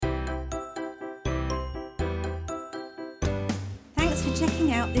Thanks for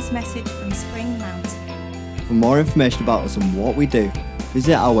checking out this message from Spring Mount. For more information about us and what we do,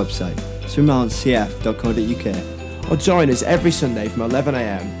 visit our website, springmountcf.co.uk. Or join us every Sunday from 11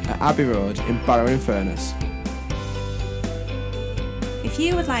 a.m. at Abbey Road in Barrow-in-Furness. If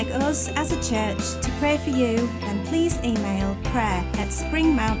you would like us as a church to pray for you, then please email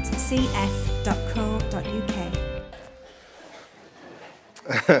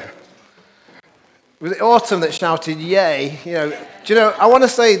prayer@springmountcf.co.uk. Was it Autumn that shouted, yay? Do you know, I want to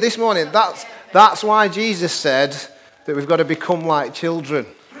say this morning, that's why Jesus said that we've got to become like children,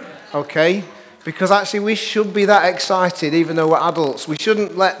 okay? Because actually we should be that excited even though we're adults. We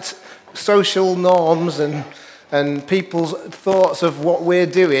shouldn't let social norms and people's thoughts of what we're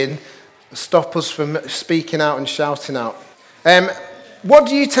doing stop us from speaking out and shouting out. What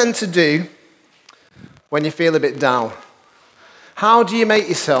do you tend to do when you feel a bit down? How do you make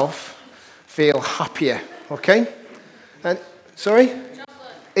yourself feel happier? Okay? Sorry? Chocolate.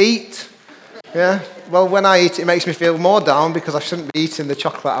 Eat. Yeah. Well, when I eat, it makes me feel more down because I shouldn't be eating the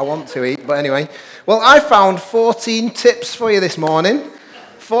chocolate I want to eat. But anyway. Well, I found 14 tips for you this morning.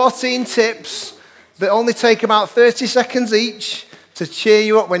 14 tips that only take about 30 seconds each to cheer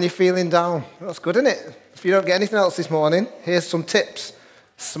you up when you're feeling down. That's good, isn't it? If you don't get anything else this morning, here's some tips.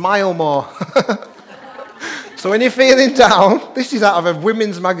 Smile more. So when you're feeling down, this is out of a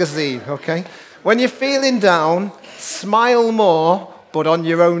women's magazine, okay? When you're feeling down, smile more, but on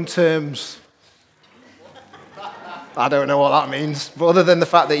your own terms. I don't know what that means, but other than the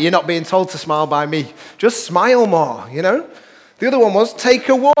fact that you're not being told to smile by me, just smile more, The other one was take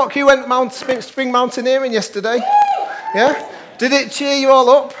a walk. Who went spring mountaineering yesterday? Yeah? Did it cheer you all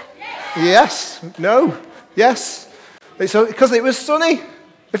up? Yes. No. Yes. Because it was sunny.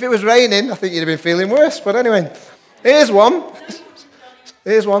 If it was raining, I think you'd have been feeling worse. But anyway, here's one.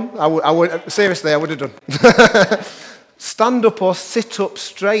 Seriously, I would have done. Stand up or sit up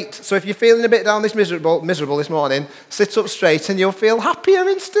straight. So if you're feeling a bit down miserable this morning, sit up straight and you'll feel happier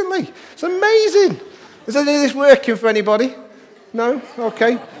instantly. It's amazing. Is any of this working for anybody? No?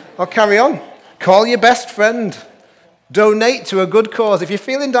 Okay. I'll carry on. Call your best friend. Donate to a good cause. If you're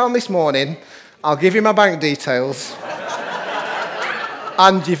feeling down this morning, I'll give you my bank details.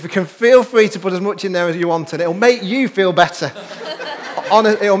 And you can feel free to put as much in there as you want, and it'll make you feel better.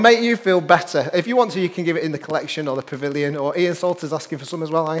 It'll make you feel better. If you want to, you can give it in the collection or the pavilion, or Ian Salter's asking for some as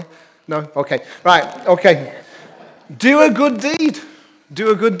well, are you? No? Okay. Right, okay. Do a good deed.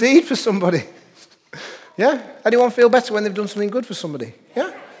 Do a good deed for somebody. Yeah? Anyone feel better when they've done something good for somebody?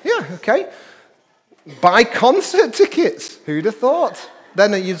 Yeah? Yeah, okay. Buy concert tickets. Who'd have thought?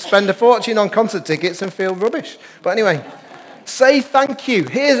 Then you'd spend a fortune on concert tickets and feel rubbish. But anyway, say thank you.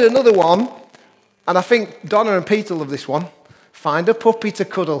 Here's another one, and I think Donna and Peter love this one. Find a puppy to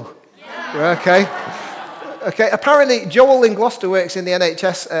cuddle. Yeah. Okay. Apparently, Joel in Gloucester works in the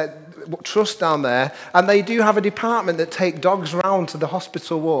NHS trust down there, and they do have a department that take dogs round to the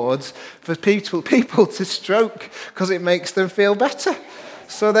hospital wards for people to stroke because it makes them feel better.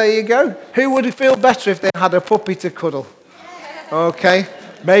 So there you go. Who would feel better if they had a puppy to cuddle? Okay.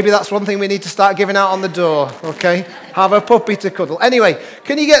 Maybe that's one thing we need to start giving out on the door, okay? Have a puppy to cuddle. Anyway,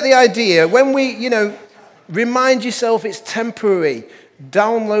 can you get the idea? When we, remind yourself it's temporary.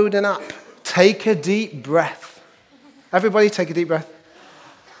 Download an app. Take a deep breath. Everybody take a deep breath.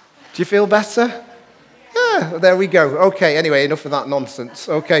 Do you feel better? Yeah, there we go. Okay, anyway, enough of that nonsense.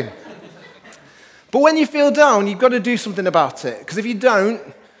 Okay. But when you feel down, you've got to do something about it. Because if you don't,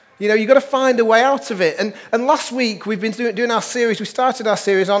 you've got to find a way out of it. And last week, we've been doing our series. We started our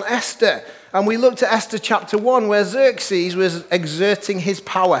series on Esther. And we looked at Esther chapter 1, where Xerxes was exerting his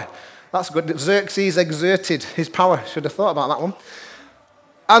power. That's good. Xerxes exerted his power. Should have thought about that one.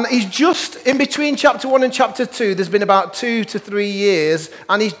 And he's just, in between chapter 1 and chapter 2, there's been about 2 to 3 years,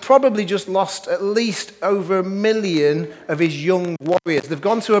 and he's probably just lost at least over 1 million of his young warriors. They've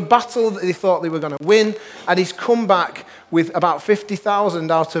gone to a battle that they thought they were going to win, and he's come back with about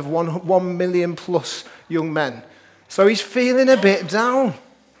 50,000 out of 1 million plus young men. So he's feeling a bit down.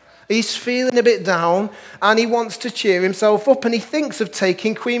 He's feeling a bit down, and he wants to cheer himself up, and he thinks of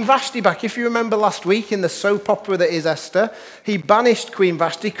taking Queen Vashti back. If you remember last week in the soap opera that is Esther, he banished Queen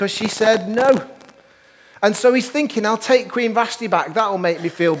Vashti because she said no. And so he's thinking, I'll take Queen Vashti back. That'll make me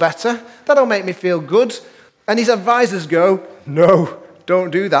feel better. That'll make me feel good. And his advisors go, no, don't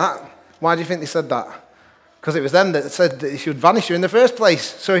do that. Why do you think they said that? Because it was them that said that he should vanish her in the first place.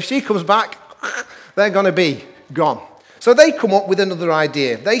 So if she comes back, they're going to be gone. So they come up with another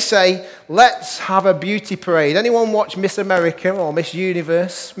idea. They say, let's have a beauty parade. Anyone watch Miss America or Miss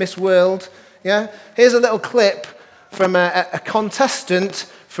Universe, Miss World? Yeah? Here's a little clip from a contestant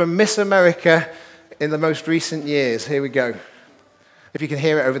from Miss America in the most recent years. Here we go. If you can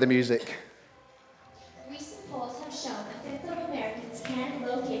hear it over the music. Recent polls have shown a fifth of Americans can't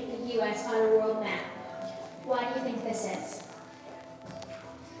locate the U.S. on a world map. Why do you think this is?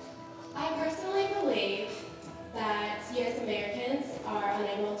 I personally believe that U.S. Americans are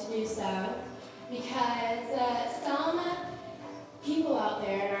unable to do so because some people out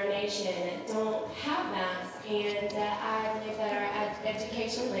there in our nation don't have maps, and I believe that our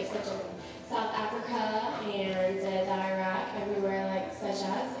education, like such as South Africa and Iraq, everywhere like such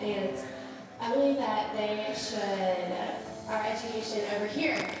as, and I believe that they should, our education over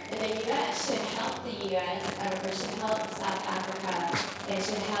here in the U.S. should help the U.S., or should help South Africa, and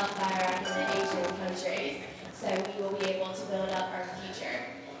should help Iraq and the Asian countries, so we will be able to build up our future.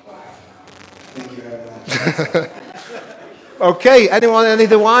 Thank you very much. Okay, anyone any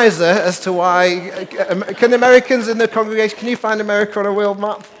the wiser as to why? Can Americans in the congregation, can you find America on a world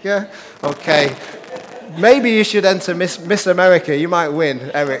map? Yeah? Okay. Maybe you should enter Miss America. You might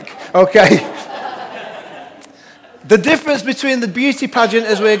win, Eric. Okay. The difference between the beauty pageant,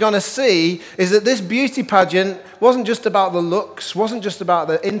 as we're going to see, is that this beauty pageant wasn't just about the looks, wasn't just about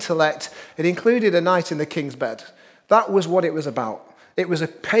the intellect. It included a night in the king's bed. That was what it was about. It was a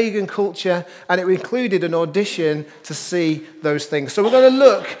pagan culture, and it included an audition to see those things. So we're going to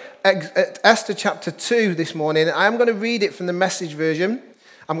look at Esther chapter 2 this morning. I'm going to read it from the Message version.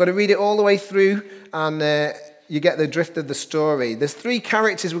 I'm going to read it all the way through, and you get the drift of the story. There's three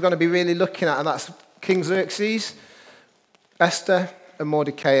characters we're going to be really looking at, and that's King Xerxes, Esther, and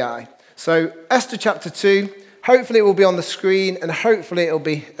Mordecai. So Esther chapter 2, hopefully it will be on the screen, and hopefully it will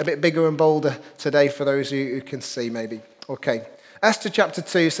be a bit bigger and bolder today for those who can see maybe. Okay. Esther chapter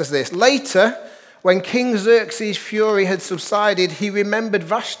 2 says this: Later, when King Xerxes' fury had subsided, he remembered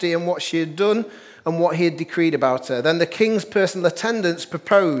Vashti and what she had done and what he had decreed about her. Then the king's personal attendants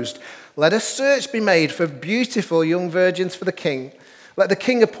proposed, "Let a search be made for beautiful young virgins for the king. Let the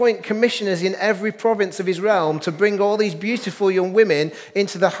king appoint commissioners in every province of his realm to bring all these beautiful young women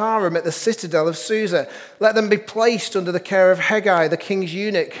into the harem at the citadel of Susa. Let them be placed under the care of Hegai, the king's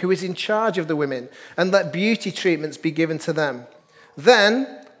eunuch, who is in charge of the women, and let beauty treatments be given to them. Then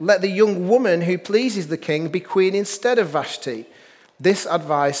let the young woman who pleases the king be queen instead of Vashti." This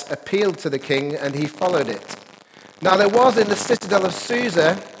advice appealed to the king, and he followed it. Now there was in the citadel of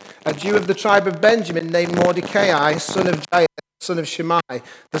Susa a Jew of the tribe of Benjamin named Mordecai, son of Jair, son of Shimei,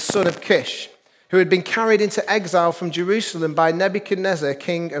 the son of Kish, who had been carried into exile from Jerusalem by Nebuchadnezzar,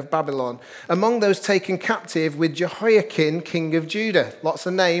 king of Babylon. Among those taken captive with Jehoiakim, king of Judah. Lots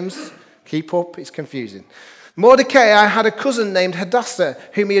of names. Keep up, it's confusing. Mordecai had a cousin named Hadassah,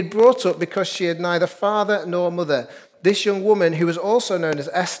 whom he had brought up because she had neither father nor mother. This young woman, who was also known as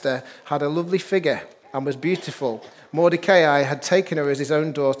Esther, had a lovely figure and was beautiful. Mordecai had taken her as his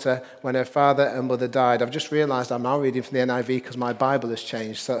own daughter when her father and mother died. I've just realized I'm now reading from the NIV because my Bible has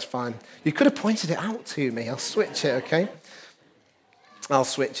changed, so that's fine. You could have pointed it out to me. I'll switch it, okay? I'll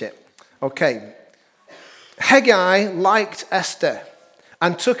switch it. Okay. Hegai liked Esther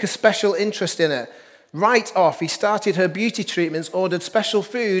and took a special interest in her. Right off, he started her beauty treatments, ordered special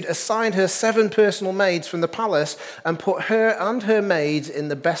food, assigned her 7 personal maids from the palace, and put her and her maids in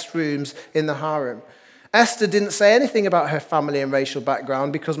the best rooms in the harem. Esther didn't say anything about her family and racial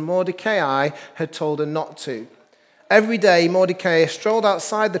background because Mordecai had told her not to. Every day, Mordecai strolled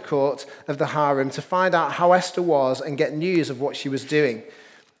outside the court of the harem to find out how Esther was and get news of what she was doing.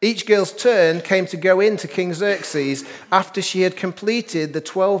 Each girl's turn came to go in to King Xerxes after she had completed the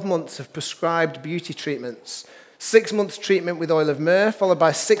 12 months of prescribed beauty treatments. 6 months treatment with oil of myrrh, followed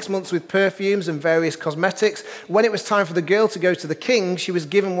by 6 months with perfumes and various cosmetics. When it was time for the girl to go to the king, she was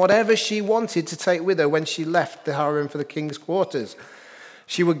given whatever she wanted to take with her when she left the harem for the king's quarters.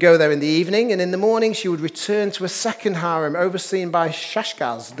 She would go there in the evening, and in the morning she would return to a second harem overseen by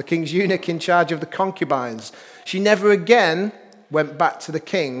Shashgaz, the king's eunuch in charge of the concubines. She never again went back to the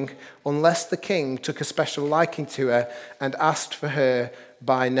king unless the king took a special liking to her and asked for her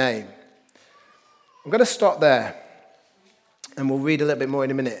by name. I'm going to stop there, and we'll read a little bit more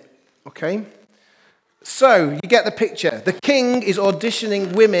in a minute, okay? So, you get the picture. The king is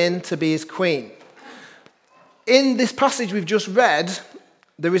auditioning women to be his queen. In this passage we've just read,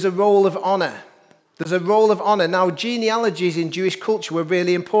 there is a role of honor. There's a role of honor. Now, genealogies in Jewish culture were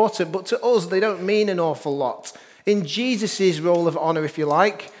really important, but to us, they don't mean an awful lot. In Jesus' role of honor, if you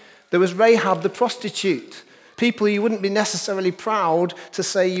like, there was Rahab the prostitute, people you wouldn't be necessarily proud to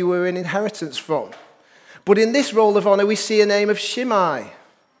say you were an inheritance from. But in this role of honor, we see a name of Shimei.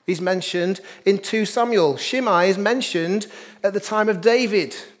 He's mentioned in 2 Samuel. Shimei is mentioned at the time of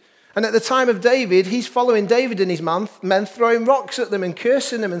David. And at the time of David, he's following David and his men, throwing rocks at them and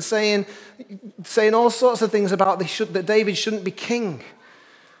cursing them and saying all sorts of things about that David shouldn't be king.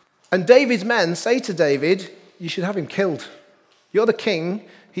 And David's men say to David, you should have him killed. You're the king.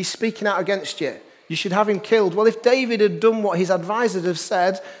 He's speaking out against you. You should have him killed. Well, if David had done what his advisors have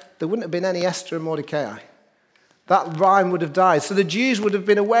said, there wouldn't have been any Esther and Mordecai. That rhyme would have died. So the Jews would have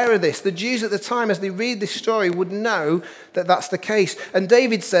been aware of this. The Jews at the time, as they read this story, would know that that's the case. And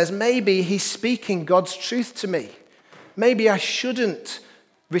David says, maybe he's speaking God's truth to me. Maybe I shouldn't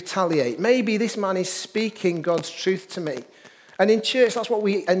retaliate. Maybe this man is speaking God's truth to me. And in church, that's what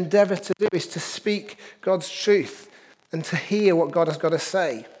we endeavor to do, is to speak God's truth and to hear what God has got to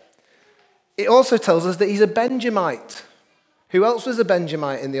say. It also tells us that he's a Benjamite. Who else was a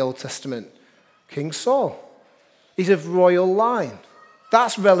Benjamite in the Old Testament? King Saul. He's of royal line.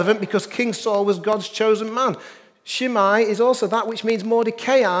 That's relevant because King Saul was God's chosen man. Shimei is also that, which means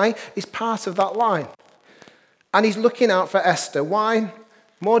Mordecai is part of that line. And he's looking out for Esther. Why?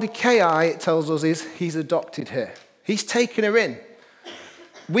 Mordecai, it tells us, he's adopted her. He's taken her in.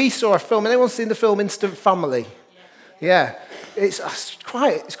 We saw a film. Anyone seen the film Instant Family? Yeah. It's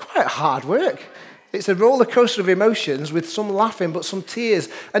quite hard work. It's a roller coaster of emotions with some laughing but some tears.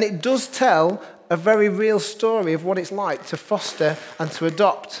 And it does tell a very real story of what it's like to foster and to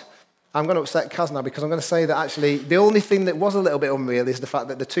adopt. I'm going to upset Kaz now because I'm going to say that actually the only thing that was a little bit unreal is the fact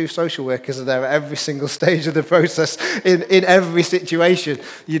that the two social workers are there at every single stage of the process in every situation.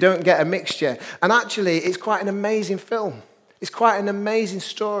 You don't get a mixture. And actually, it's quite an amazing film. It's quite an amazing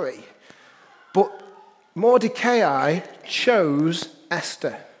story. But Mordecai chose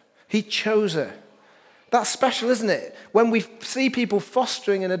Esther. He chose her. That's special, isn't it? When we see people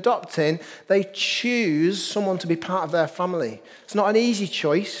fostering and adopting, they choose someone to be part of their family. It's not an easy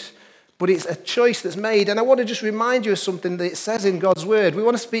choice, but it's a choice that's made. And I want to just remind you of something that it says in God's word. We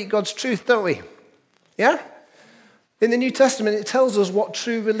want to speak God's truth, don't we? Yeah? In the New Testament, it tells us what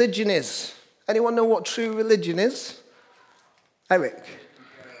true religion is. Anyone know what true religion is? Eric?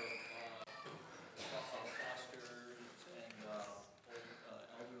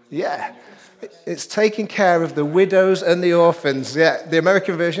 Yeah. It's taking care of the widows and the orphans. Yeah, the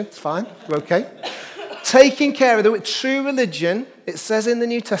American version, it's fine. We're okay. Taking care of the true religion, it says in the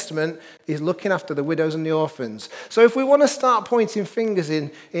New Testament, is looking after the widows and the orphans. So if we want to start pointing fingers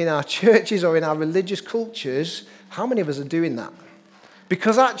in our churches or in our religious cultures, how many of us are doing that?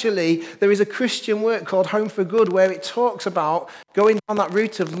 Because actually, there is a Christian work called Home for Good where it talks about going down that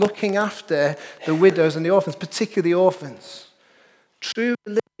route of looking after the widows and the orphans, particularly the orphans. True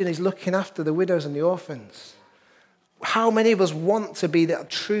religion is looking after the widows and the orphans. How many of us want to be that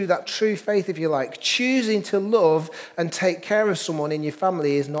true faith, if you like? Choosing to love and take care of someone in your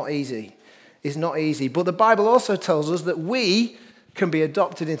family is not easy. It's not easy. But the Bible also tells us that we can be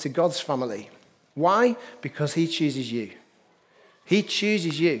adopted into God's family. Why? Because he chooses you. He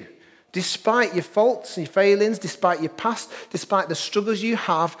chooses you. Despite your faults and your failings, despite your past, despite the struggles you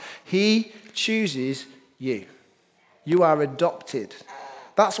have, he chooses you. You are adopted.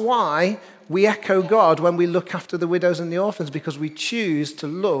 That's why we echo God when we look after the widows and the orphans, because we choose to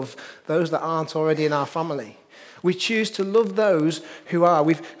love those that aren't already in our family. We choose to love those who are.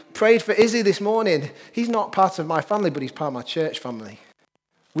 We've prayed for Izzy this morning. He's not part of my family, but he's part of my church family.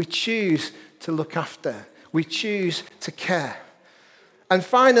 We choose to look after. We choose to care. And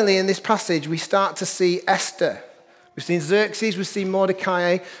finally, in this passage, we start to see Esther. We've seen Xerxes, we've seen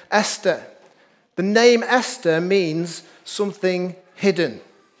Mordecai, Esther. The name Esther means something hidden.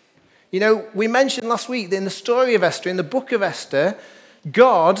 You know, we mentioned last week that in the story of Esther, in the book of Esther,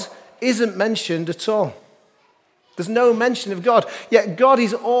 God isn't mentioned at all. There's no mention of God. Yet God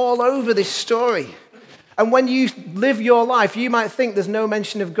is all over this story. And when you live your life, you might think there's no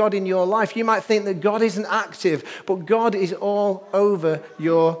mention of God in your life. You might think that God isn't active, but God is all over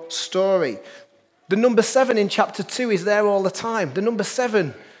your story. The number 7 in chapter 2 is there all the time. The number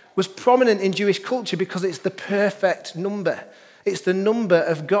 7 was prominent in Jewish culture because it's the perfect number. It's the number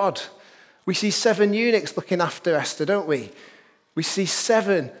of God. We see 7 eunuchs looking after Esther, don't we? We see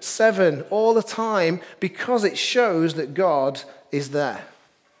 7 all the time because it shows that God is there.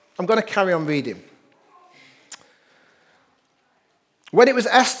 I'm going to carry on reading. When it was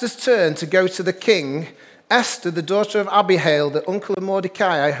Esther's turn to go to the king, Esther, the daughter of Abihail, the uncle of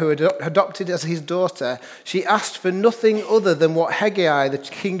Mordecai, who had adopted as his daughter, she asked for nothing other than what Hegai, the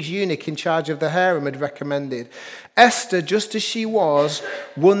king's eunuch in charge of the harem, had recommended. Esther, just as she was,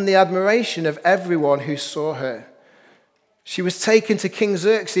 won the admiration of everyone who saw her. She was taken to King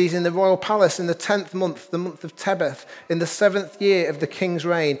Xerxes in the royal palace in the 10th month, the month of Tebeth, in the 7th year of the king's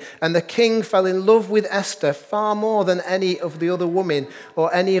reign. And the king fell in love with Esther far more than any of the other women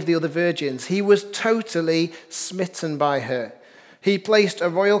or any of the other virgins. He was totally smitten by her. He placed a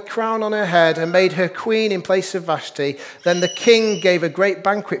royal crown on her head and made her queen in place of Vashti. Then the king gave a great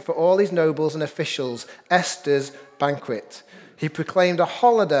banquet for all his nobles and officials, Esther's banquet. He proclaimed a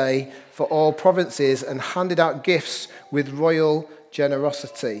holiday for all provinces and handed out gifts with royal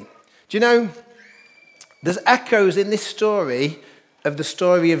generosity. Do you know, there's echoes in this story of the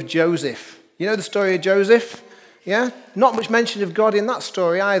story of Joseph. You know the story of Joseph? Yeah? Not much mention of God in that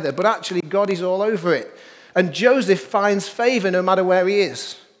story either, but actually God is all over it. And Joseph finds favor no matter where he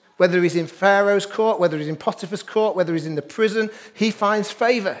is. Whether he's in Pharaoh's court, whether he's in Potiphar's court, whether he's in the prison, he finds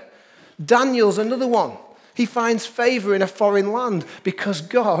favor. Daniel's another one. He finds favor in a foreign land because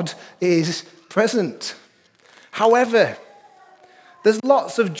God is present. However, there's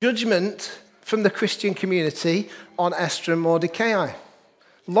lots of judgment from the Christian community on Esther and Mordecai.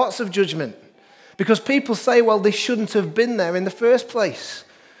 Lots of judgment. Because people say, well, they shouldn't have been there in the first place.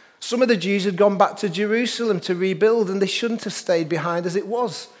 Some of the Jews had gone back to Jerusalem to rebuild, and they shouldn't have stayed behind as it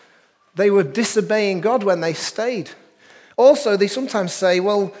was. They were disobeying God when they stayed. Also, they sometimes say,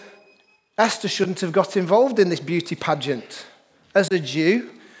 well, Esther shouldn't have got involved in this beauty pageant. As a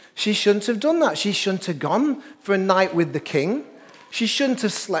Jew, she shouldn't have done that. She shouldn't have gone for a night with the king. She shouldn't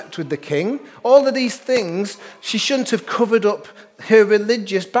have slept with the king. All of these things, she shouldn't have covered up her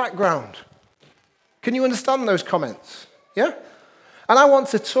religious background. Can you understand those comments? Yeah? And I want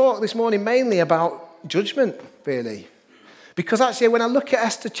to talk this morning mainly about judgment, really. Because actually, when I look at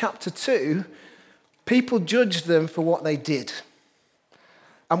Esther chapter 2, people judged them for what they did.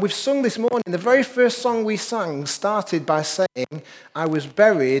 And we've sung this morning, the very first song we sang started by saying, I was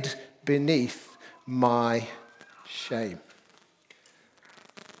buried beneath my shame.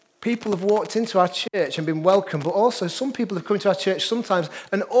 People have walked into our church and been welcomed, but also some people have come to our church sometimes,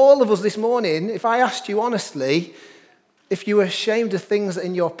 and all of us this morning, if I asked you honestly, if you were ashamed of things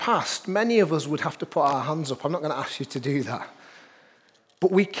in your past, many of us would have to put our hands up. I'm not going to ask you to do that.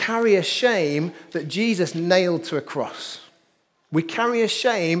 But we carry a shame that Jesus nailed to a cross. We carry a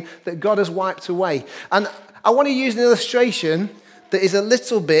shame that God has wiped away. And I want to use an illustration that is a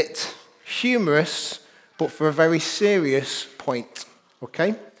little bit humorous, but for a very serious point,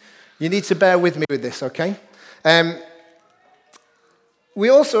 okay? You need to bear with me with this, okay? We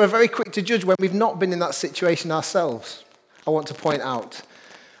also are very quick to judge when we've not been in that situation ourselves, I want to point out.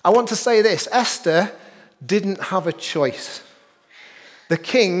 I want to say this, Esther didn't have a choice. The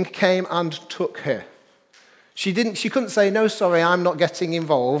king came and took her. She couldn't say, no, sorry, I'm not getting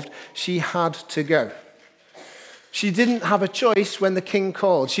involved. She had to go. She didn't have a choice when the king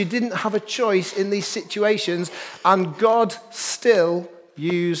called. She didn't have a choice in these situations, and God still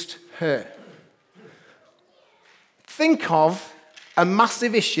used her. Think of a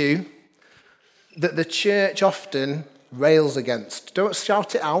massive issue that the church often rails against. Don't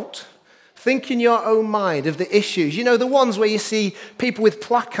shout it out. Think in your own mind of the issues. You know, the ones where you see people with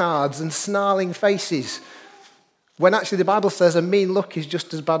placards and snarling faces, when actually the Bible says a mean look is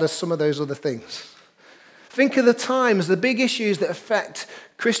just as bad as some of those other things. Think of the times, the big issues that affect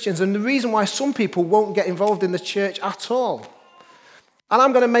Christians, and the reason why some people won't get involved in the church at all. And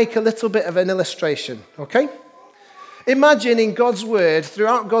I'm going to make a little bit of an illustration, okay? Imagine in God's word,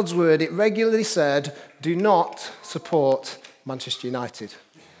 throughout God's word, it regularly said, do not support Manchester United.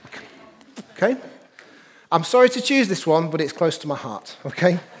 Okay? I'm sorry to choose this one, but it's close to my heart,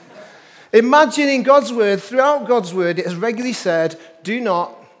 okay? Imagine in God's word, throughout God's word, it has regularly said, do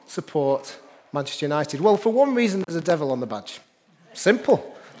not support Manchester United. Well, for one reason, there's a devil on the badge.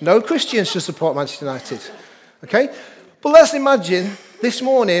 Simple. No Christians should support Manchester United. Okay? But let's imagine this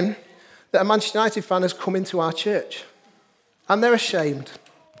morning that a Manchester United fan has come into our church and they're ashamed.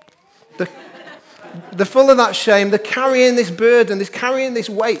 They're full of that shame. They're carrying this burden. They're carrying this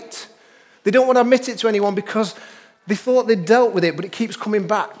weight. They don't want to admit it to anyone because they thought they'd dealt with it, but it keeps coming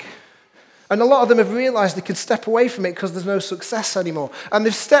back. And a lot of them have realized they can step away from it because there's no success anymore. And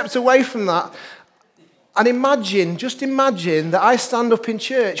they've stepped away from that. And imagine, just imagine that I stand up in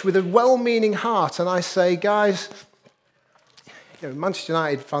church with a well-meaning heart and I say, guys, Manchester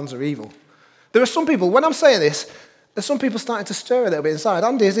United fans are evil. There are some people, when I'm saying this, there's some people starting to stir a little bit inside.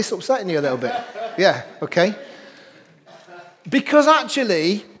 Andy, is this upsetting you a little bit? Yeah, okay. Because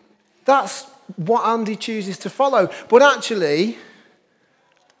actually, that's what Andy chooses to follow. But actually,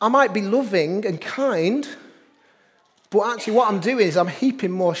 I might be loving and kind, but actually what I'm doing is I'm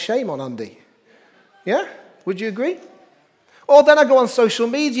heaping more shame on Andy. Yeah? Would you agree? Or then I go on social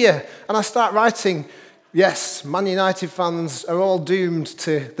media and I start writing Yes, Man United fans are all doomed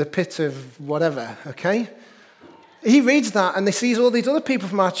to the pit of whatever, okay? He reads that and he sees all these other people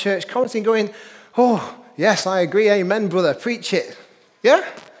from our church commenting, going, oh, yes, I agree, amen, brother, preach it. Yeah?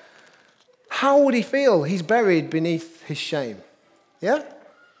 How would he feel? He's buried beneath his shame. Yeah?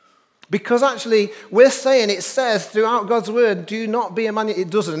 Because actually, we're saying, it says throughout God's word, do not be a man. It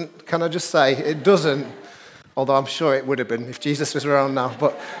doesn't, can I just say, it doesn't. Although I'm sure it would have been if Jesus was around now.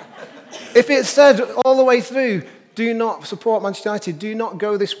 But if it said all the way through, do not support Manchester United, do not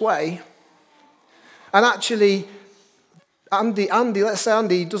go this way. And actually, Andy, let's say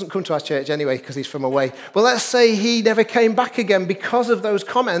Andy doesn't come to our church anyway because he's from away. But let's say he never came back again because of those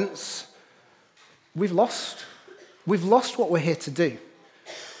comments. We've lost. We've lost what we're here to do.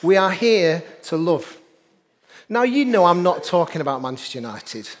 We are here to love. Now, you know I'm not talking about Manchester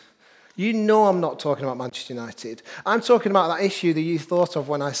United. You know I'm not talking about Manchester United. I'm talking about that issue that you thought of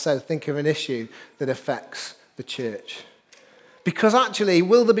when I said think of an issue that affects the church. Because actually,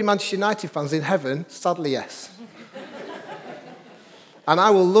 will there be Manchester United fans in heaven? Sadly, yes. And I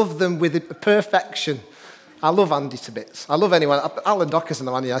will love them with perfection. I love Andy to bits. I love anyone. Alan Docker's a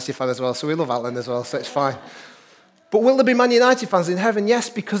Man United fan as well, so we love Alan as well, so it's fine. But will there be Man United fans in heaven? Yes,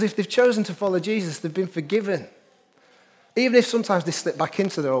 because if they've chosen to follow Jesus, they've been forgiven. Even if sometimes they slip back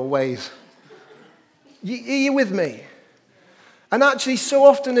into their old ways. Are you with me? And actually, so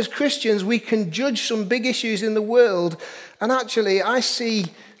often as Christians, we can judge some big issues in the world. And actually, I see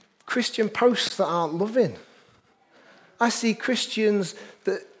Christian posts that aren't loving. I see Christians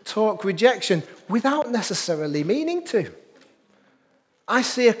that talk rejection without necessarily meaning to. I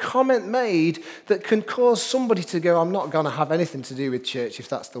see a comment made that can cause somebody to go, I'm not going to have anything to do with church if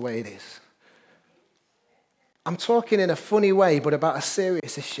that's the way it is. I'm talking in a funny way, but about a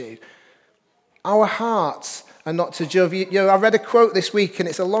serious issue. Our hearts are not to judge. I read a quote this week, and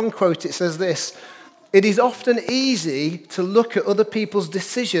it's a long quote. It says this: it is often easy to look at other people's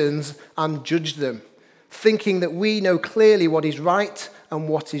decisions and judge them, thinking that we know clearly what is right and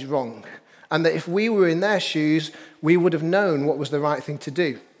what is wrong, and that if we were in their shoes, we would have known what was the right thing to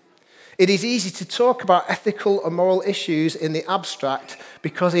do. It is easy to talk about ethical or moral issues in the abstract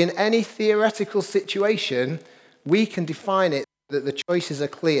because in any theoretical situation, we can define it that the choices are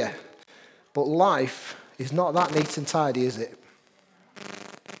clear. But life is not that neat and tidy, is it?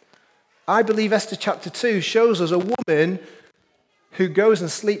 I believe Esther chapter 2 shows us a woman who goes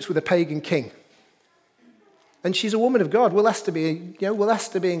and sleeps with a pagan king. And she's a woman of God. Will Esther be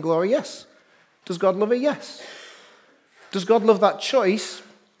in glory? Yes. Does God love her? Yes. Does God love that choice?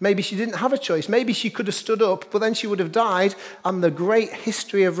 Maybe she didn't have a choice. Maybe she could have stood up, but then she would have died, and the great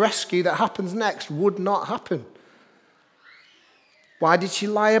history of rescue that happens next would not happen. Why did she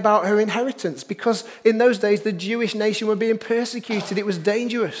lie about her inheritance? Because in those days, the Jewish nation were being persecuted. It was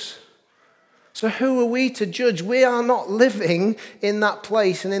dangerous. So who are we to judge? We are not living in that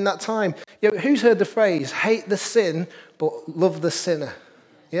place and in that time. Who's heard the phrase, hate the sin, but love the sinner?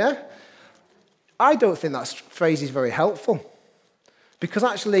 Yeah? I don't think that phrase is very helpful. Because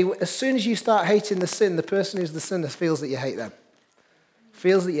actually, as soon as you start hating the sin, the person who's the sinner feels that you hate them.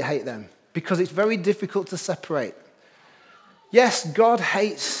 Feels that you hate them. Because it's very difficult to separate. Yes, God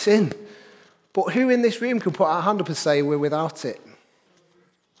hates sin. But who in this room can put our hand up and say we're without it?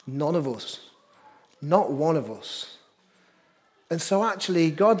 None of us. Not one of us. And so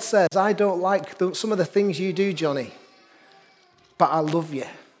actually, God says, I don't like some of the things you do, Johnny, but I love you.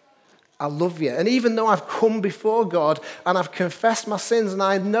 I love you. And even though I've come before God and I've confessed my sins and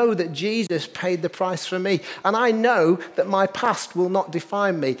I know that Jesus paid the price for me and I know that my past will not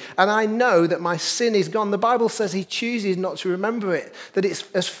define me and I know that my sin is gone. The Bible says he chooses not to remember it, that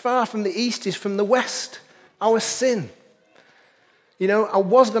it's as far from the east as from the west, our sin. I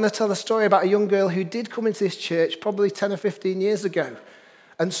was going to tell a story about a young girl who did come into this church probably 10 or 15 years ago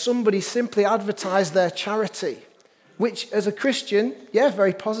and somebody simply advertised their charity, which as a Christian,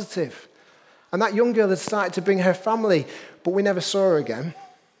 very positive. And that young girl had started to bring her family, but we never saw her again.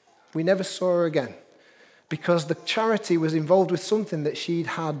 We never saw her again because the charity was involved with something that she'd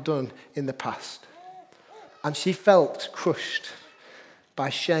had done in the past. And she felt crushed by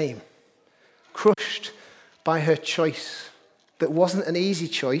shame, crushed by her choice that wasn't an easy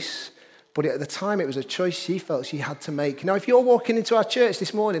choice, but at the time it was a choice she felt she had to make. Now, if you're walking into our church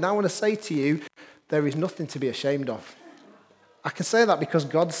this morning, I want to say to you, there is nothing to be ashamed of. I can say that because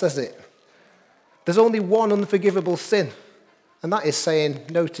God says it. There's only one unforgivable sin, and that is saying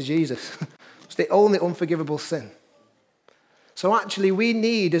no to Jesus. It's the only unforgivable sin. So actually, we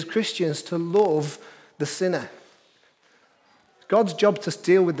need, as Christians, to love the sinner. God's job to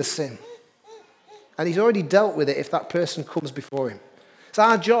deal with the sin. And he's already dealt with it if that person comes before him. It's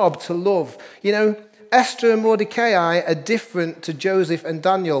our job to love. Esther and Mordecai are different to Joseph and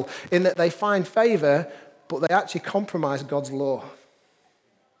Daniel in that they find favor, but they actually compromise God's law.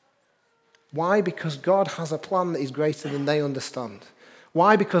 Why? Because God has a plan that is greater than they understand.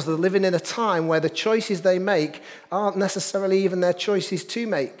 Why? Because they're living in a time where the choices they make aren't necessarily even their choices to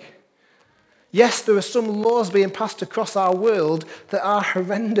make. Yes, there are some laws being passed across our world that are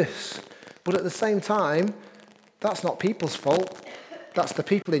horrendous, but at the same time, that's not people's fault. That's the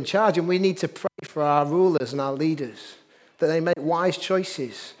people in charge, and we need to pray for our rulers and our leaders that they make wise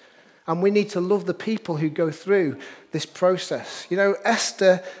choices. And we need to love the people who go through this process. You know,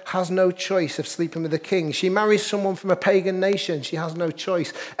 Esther has no choice of sleeping with the king. She marries someone from a pagan nation. She has no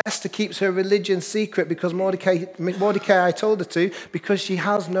choice. Esther keeps her religion secret because Mordecai told her to, because she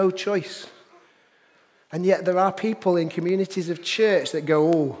has no choice. And yet there are people in communities of church that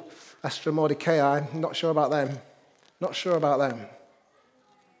go, oh, Esther and Mordecai, I'm not sure about them. Not sure about them.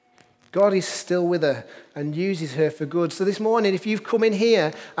 God is still with her and uses her for good. So this morning, if you've come in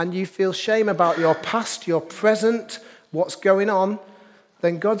here and you feel shame about your past, your present, what's going on,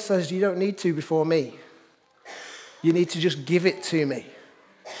 then God says you don't need to before me. You need to just give it to me,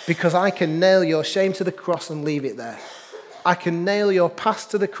 because I can nail your shame to the cross and leave it there. I can nail your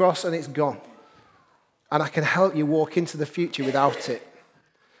past to the cross and it's gone. And I can help you walk into the future without it.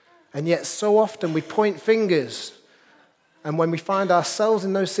 And yet so often we point fingers, and when we find ourselves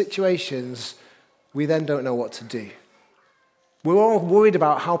in those situations, we then don't know what to do. We're all worried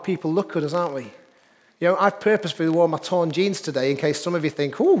about how people look at us, aren't we? You know, I've purposefully worn my torn jeans today in case some of you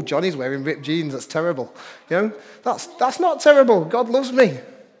think, oh, Johnny's wearing ripped jeans, that's terrible. You know, that's not terrible. God loves me.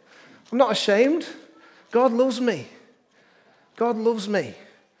 I'm not ashamed. God loves me. God loves me.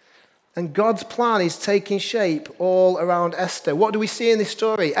 And God's plan is taking shape all around Esther. What do we see in this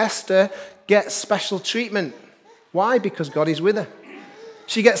story? Esther gets special treatment. Why? Because God is with her.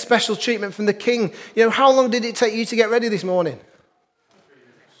 She gets special treatment from the king. You know, how long did it take you to get ready this morning?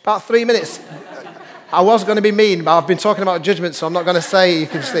 About 3 minutes. I was going to be mean, but I've been talking about judgment, so I'm not going to say you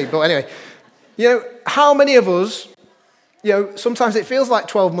can sleep. But anyway, you know, how many of us, you know, sometimes it feels like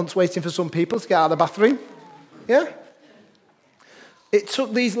 12 months waiting for some people to get out of the bathroom. Yeah? It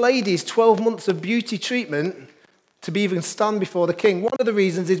took these ladies 12 months of beauty treatment to be even stand before the king. One of the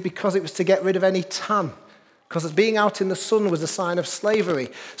reasons is because it was to get rid of any tan. Because being out in the sun was a sign of slavery.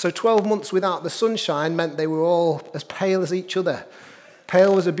 So 12 months without the sunshine meant they were all as pale as each other.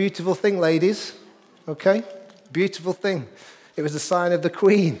 Pale was a beautiful thing, ladies. Okay? Beautiful thing. It was a sign of the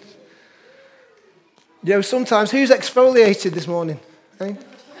queen. You know, sometimes, who's exfoliated this morning? Eh?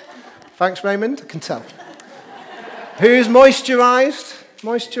 Thanks, Raymond. I can tell. Who's moisturised?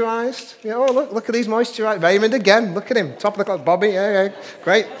 Moisturised? Yeah, oh, look at these moisturised. Raymond again. Look at him. Top of the class. Bobby. Yeah.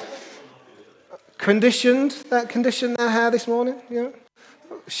 Great. Conditioned their hair this morning. Yeah.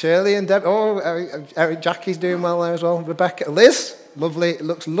 Shirley and Deb. Oh, Eric, Jackie's doing well there as well. Rebecca. Liz. Lovely. It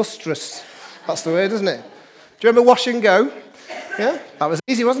looks lustrous. That's the word, isn't it? Do you remember Wash and Go? Yeah. That was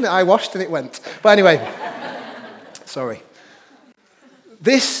easy, wasn't it? I washed and it went. But anyway. Sorry.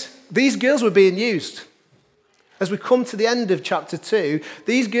 These girls were being used. As we come to the end of chapter 2,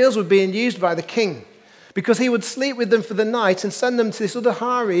 these girls were being used by the king because he would sleep with them for the night and send them to this other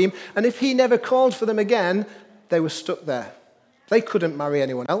harem, and if he never called for them again, they were stuck there. They couldn't marry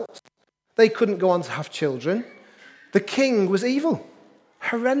anyone else. They couldn't go on to have children. The king was evil,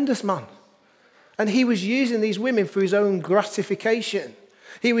 horrendous man, and he was using these women for his own gratification.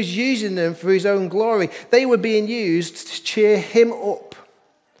 He was using them for his own glory. They were being used to cheer him up.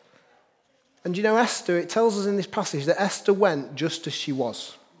 And you know, Esther, it tells us in this passage that Esther went just as she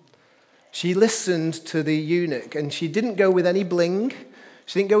was. She listened to the eunuch, and she didn't go with any bling.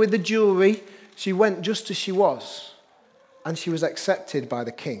 She didn't go with the jewelry. She went just as she was, and she was accepted by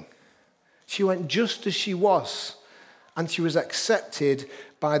the king. She went just as she was, and she was accepted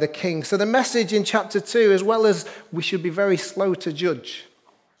by the king. So the message in chapter 2, as well as we should be very slow to judge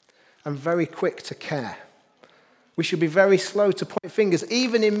and very quick to care. We should be very slow to point fingers.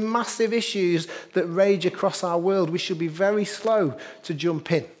 Even in massive issues that rage across our world, we should be very slow to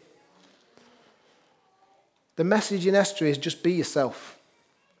jump in. The message in Esther is just be yourself.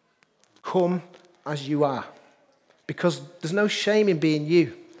 Come as you are. Because there's no shame in being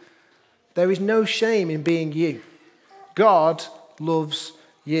you. There is no shame in being you. God loves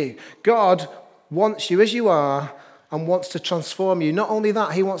you. God wants you as you are and wants to transform you. Not only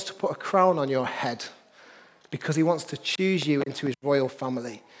that, he wants to put a crown on your head, because he wants to choose you into his royal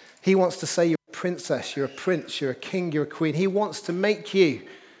family. He wants to say you're a princess, you're a prince, you're a king, you're a queen. He wants to make you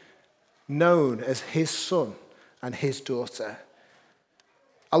known as his son and his daughter.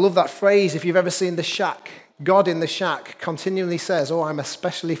 I love that phrase, if you've ever seen The Shack. God in The Shack continually says, oh, I'm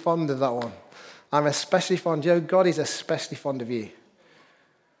especially fond of that one. I'm especially fond. You know, God is especially fond of you.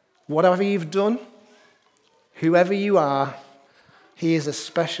 Whatever you've done, whoever you are, he is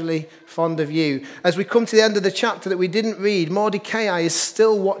especially fond of you. As we come to the end of the chapter that we didn't read, Mordecai is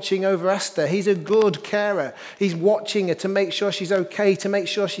still watching over Esther. He's a good carer. He's watching her to make sure she's okay, to make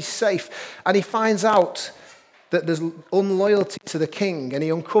sure she's safe. And he finds out that there's unloyalty to the king, and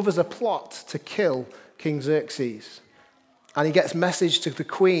he uncovers a plot to kill King Xerxes. And he gets message to the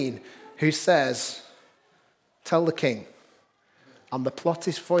queen who says, tell the king, and the plot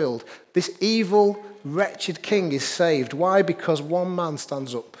is foiled. This evil, wretched king is saved. Why? Because one man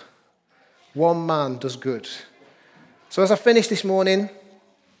stands up. One man does good. So as I finish this morning,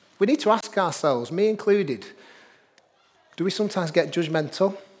 we need to ask ourselves, me included, do we sometimes get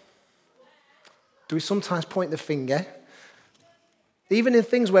judgmental? Do we sometimes point the finger? Even in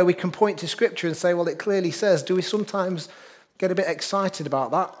things where we can point to Scripture and say, well, it clearly says, do we sometimes get a bit excited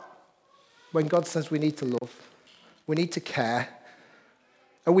about that? When God says we need to love, we need to care.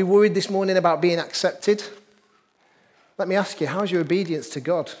 Are we worried this morning about being accepted? Let me ask you, how's your obedience to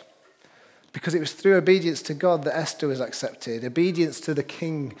God? Because it was through obedience to God that Esther was accepted. Obedience to the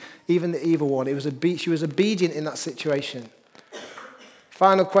king, even the evil one. She was obedient in that situation.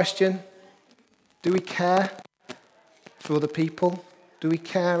 Final question. Do we care for other people? Do we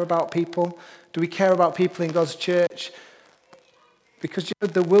care about people? Do we care about people in God's church? Because you know,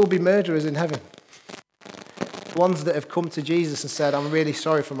 there will be murderers in heaven. Ones that have come to Jesus and said, I'm really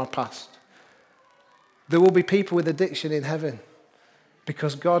sorry for my past. There will be people with addiction in heaven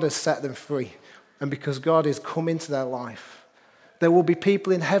because God has set them free and because God has come into their life. There will be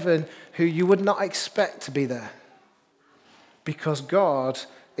people in heaven who you would not expect to be there because God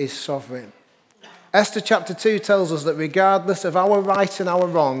is sovereign. Esther chapter 2 tells us that regardless of our right and our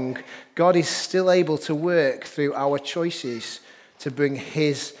wrong, God is still able to work through our choices to bring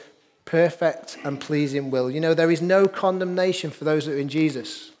his perfect and pleasing will. You know, there is no condemnation for those that are in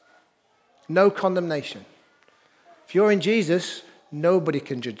Jesus. No condemnation. If you're in Jesus, nobody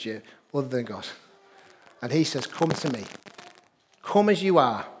can judge you other than God. And he says, come to me. Come as you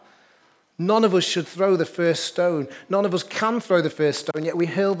are. None of us should throw the first stone. None of us can throw the first stone, yet we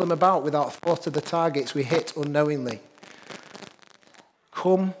hurl them about without thought of the targets we hit unknowingly.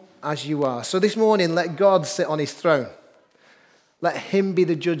 Come as you are. So this morning, let God sit on his throne. Let him be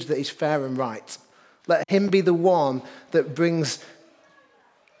the judge that is fair and right. Let him be the one that brings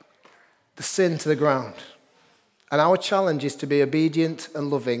the sin to the ground. And our challenge is to be obedient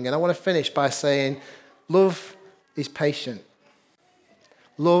and loving. And I want to finish by saying, love is patient.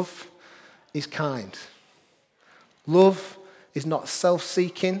 Love is kind. Love is not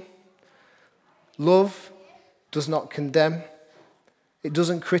self-seeking. Love does not condemn. It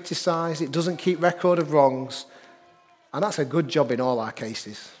doesn't criticize. It doesn't keep record of wrongs. And that's a good job in all our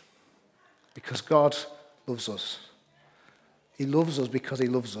cases because God loves us. He loves us because he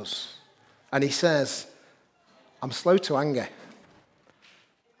loves us. And he says, I'm slow to anger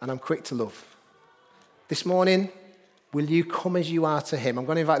and I'm quick to love. This morning, will you come as you are to him? I'm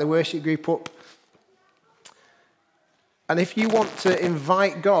going to invite the worship group up. And if you want to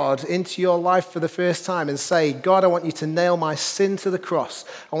invite God into your life for the first time and say, God, I want you to nail my sin to the cross.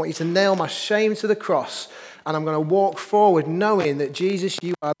 I want you to nail my shame to the cross. And I'm going to walk forward knowing that, Jesus,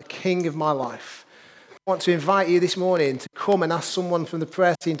 you are the King of my life. I want to invite you this morning to come and ask someone from the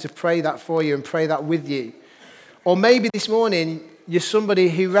prayer team to pray that for you and pray that with you. Or maybe this morning, you're somebody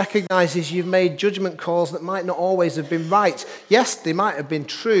who recognizes you've made judgment calls that might not always have been right. Yes, they might have been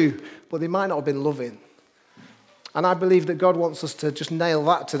true, but they might not have been loving. And I believe that God wants us to just nail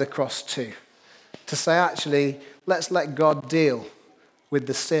that to the cross too. To say, actually, let's let God deal with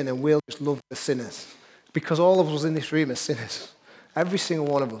the sin and we'll just love the sinners. Because all of us in this room are sinners. Every single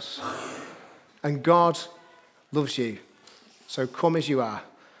one of us. And God loves you. So come as you are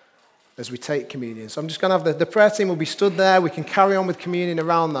as we take communion. So I'm just going to have the prayer team will be stood there. We can carry on with communion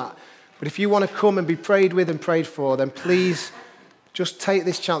around that. But if you want to come and be prayed with and prayed for, then please just take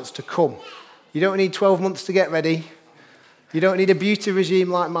this chance to come. You don't need 12 months to get ready. You don't need a beauty regime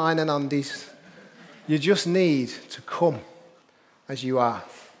like mine and Andy's. You just need to come as you are.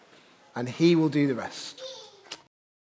 And he will do the rest.